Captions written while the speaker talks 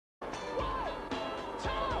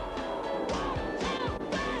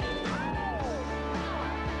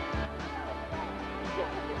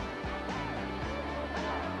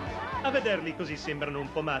vederli così sembrano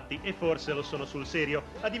un po' matti, e forse lo sono sul serio,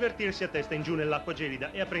 a divertirsi a testa in giù nell'acqua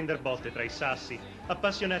gelida e a prender botte tra i sassi.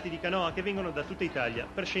 Appassionati di canoa che vengono da tutta Italia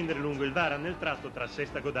per scendere lungo il Vara nel tratto tra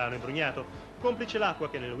Sestagodano e Brugnato, complice l'acqua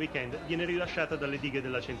che nel weekend viene rilasciata dalle dighe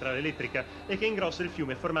della centrale elettrica e che ingrossa il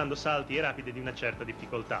fiume formando salti e rapide di una certa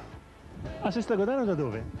difficoltà. A Sestagodano da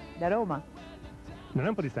dove? Da Roma? Non è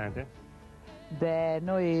un po' distante? Beh,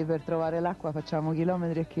 noi per trovare l'acqua facciamo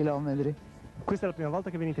chilometri e chilometri. Questa è la prima volta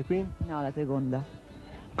che venite qui? No, la seconda.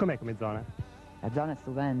 Com'è come zona? La zona è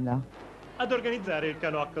stupenda. Ad organizzare il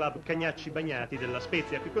Canoa Club Cagnacci Bagnati della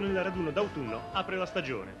Spezia, che con il raduno d'autunno apre la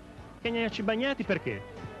stagione. Cagnacci Bagnati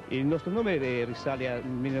perché? Il nostro nome risale al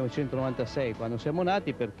 1996, quando siamo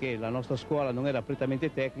nati, perché la nostra scuola non era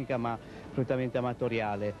prettamente tecnica ma prettamente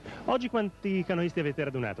amatoriale. Oggi quanti canoisti avete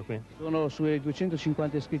radunato qui? Sono sui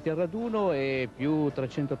 250 iscritti al raduno e più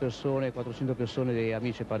 300 persone, 400 persone dei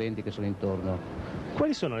amici e parenti che sono intorno.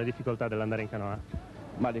 Quali sono le difficoltà dell'andare in canoa?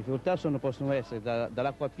 Ma le difficoltà possono essere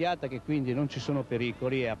dall'acqua piatta, che quindi non ci sono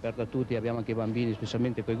pericoli, è aperta a tutti, abbiamo anche i bambini,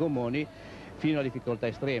 specialmente con i gommoni, fino alla difficoltà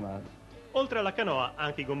estrema. Oltre alla canoa,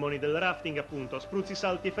 anche i gommoni del rafting, appunto, spruzzi,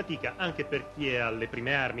 salti e fatica anche per chi è alle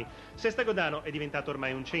prime armi. Sestagodano è diventato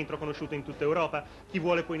ormai un centro conosciuto in tutta Europa. Chi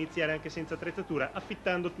vuole può iniziare anche senza attrezzatura,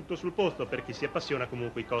 affittando tutto sul posto. Per chi si appassiona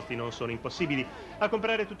comunque i costi non sono impossibili. A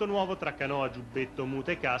comprare tutto nuovo tra canoa, giubbetto,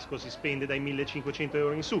 muta e casco si spende dai 1.500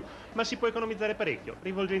 euro in su, ma si può economizzare parecchio,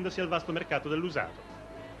 rivolgendosi al vasto mercato dell'usato.